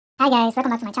Hi guys, welcome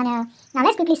back to my channel. Now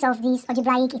let's quickly solve this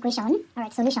algebraic equation.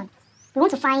 Alright, solution. We want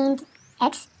to find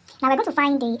x. Now we're going to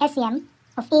find the LCM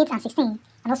of 8 and 16 and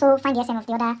also find the LCM of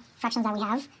the other fractions that we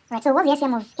have. Alright, so what's the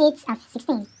LCM of 8 and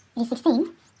 16? It is 16.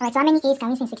 Alright, so how many 8 can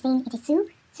we see in 16? It is 2.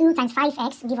 2 times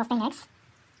 5x will give us 10x.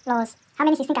 Plus, how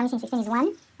many 16 can we see in 16 is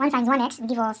 1. 1 times 1x will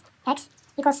give us x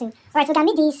equals to... Alright, so we can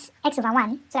make this x over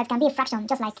 1 so that it can be a fraction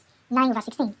just like 9 over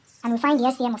 16. And we find the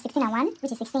LCM of 16 and 1,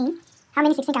 which is 16. How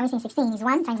many 16 can we see in 16 is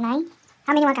 1 times 9.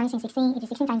 How many 1 can we see in 16? It is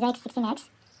 16 times x, 16x.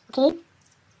 Okay.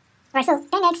 Alright, so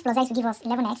 10x plus x will give us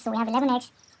 11x. So we have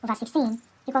 11x over 16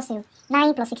 equals to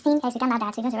 9 plus 16x. We can add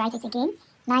that, so we're going to write it again.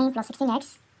 9 plus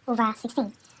 16x over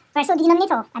 16. Alright, so the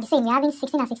denominator are the same. We're having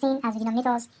 16 and 16 as the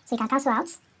denominators, so you can cancel out.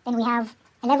 Then we have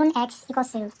 11x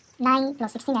equals to 9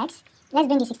 plus 16x. Let's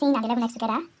bring the 16 and 11x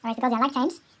together. Alright, because they are like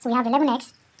terms. So we have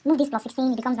 11x. Move this plus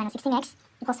 16, it becomes minus 16x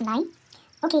equals to 9.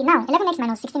 Okay, now 11x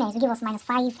minus 16x will give us minus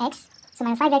 5x. So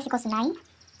minus 5x equals to 9.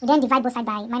 We then divide both sides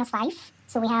by minus 5.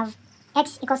 So we have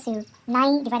x equals to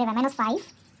 9 divided by minus 5.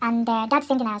 And that's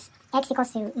same thing as x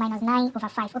equals to minus 9 over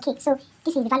 5. Okay, so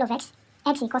this is the value of x.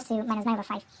 X equals to minus 9 over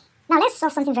 5. Now let's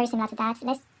solve something very similar to that.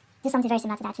 Let's do something very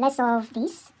similar to that. Let's solve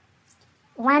this.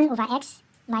 1 over x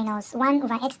minus 1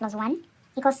 over x plus 1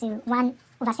 equals to 1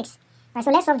 over 6. Right,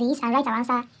 so let's solve this and write our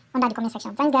answer under the comment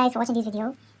section. Thanks guys for watching this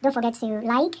video. Don't forget to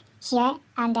like, share,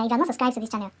 and if you are not subscribed to this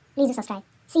channel, please do subscribe.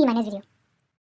 See you in my next video.